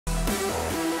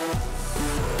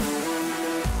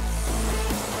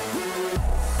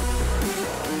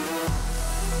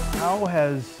How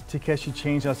has Takeshi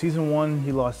changed? Now, season 1,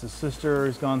 he lost his sister.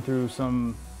 He's gone through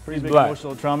some pretty big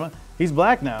emotional trauma. He's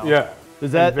black now. Yeah.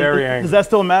 Does that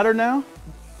still matter now?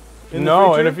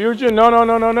 No, in the future,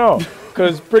 no.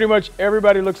 Because pretty much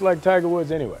everybody looks like Tiger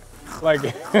Woods anyway. Like.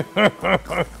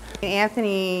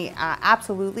 Anthony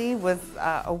absolutely was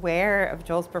aware of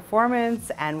Joel's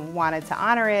performance and wanted to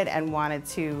honor it and wanted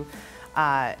to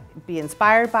be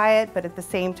inspired by it, but at the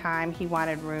same time he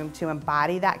wanted room to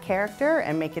embody that character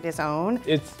and make it his own.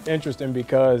 It's interesting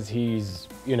because he's,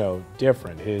 you know,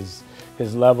 different. His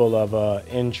level of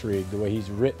intrigue, the way he's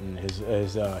written,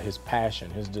 his passion,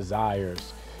 his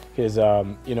desires, his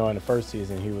you know, in the first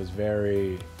season he was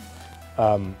very,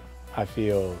 I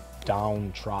feel,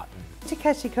 downtrodden.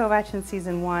 Takeshi Kovacs in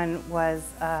season 1 was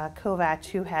Kovacs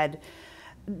who had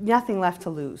nothing left to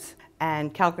lose.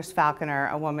 And Kelkris Falconer,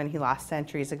 a woman he lost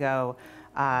centuries ago,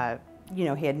 you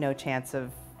know, he had no chance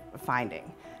of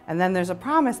finding. And then there's a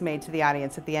promise made to the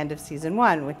audience at the end of season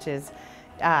 1, which is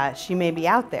she may be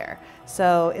out there.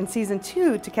 So in season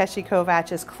 2, Takeshi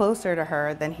Kovacs is closer to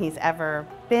her than he's ever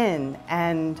been.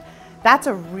 And that's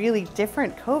a really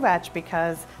different Kovacs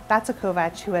because that's a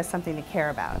Kovacs who has something to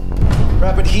care about.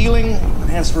 Rapid healing,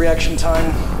 enhanced reaction time,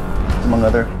 among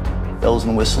other bells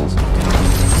and whistles.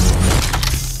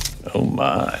 Oh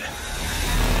my.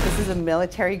 This is a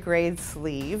military grade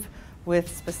sleeve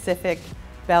with specific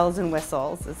bells and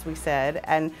whistles, as we said,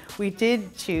 and we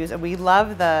did choose, and we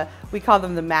love we call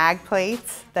them the mag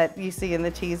plates that you see in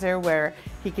the teaser, where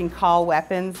he can call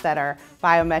weapons that are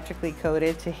biometrically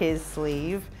coded to his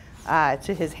sleeve,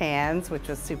 to his hands, which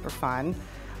was super fun.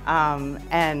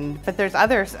 But there's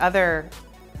other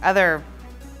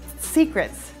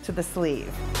secrets to the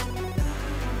sleeve.